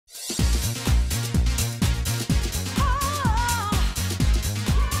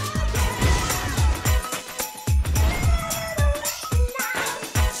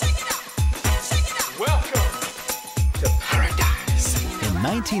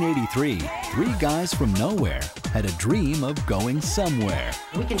1983, three guys from nowhere had a dream of going somewhere.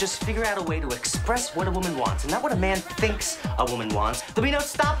 We can just figure out a way to express what a woman wants, and not what a man thinks a woman wants. There'll be no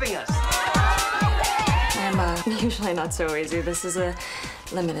stopping us. I'm usually not so easy. This is a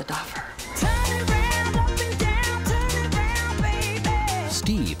limited offer.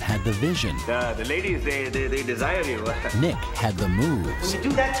 Steve had the vision. The ladies, they desire you. Nick had the moves. When you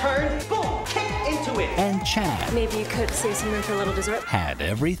do that turn, boom, kick into it. And Chad Maybe you could save some room for a little dessert. had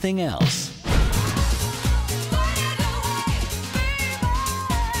everything else.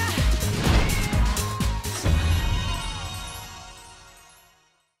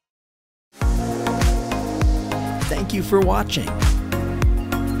 Thank you for watching.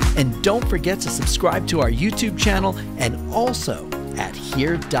 And don't forget to subscribe to our YouTube channel and also at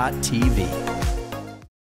heretv.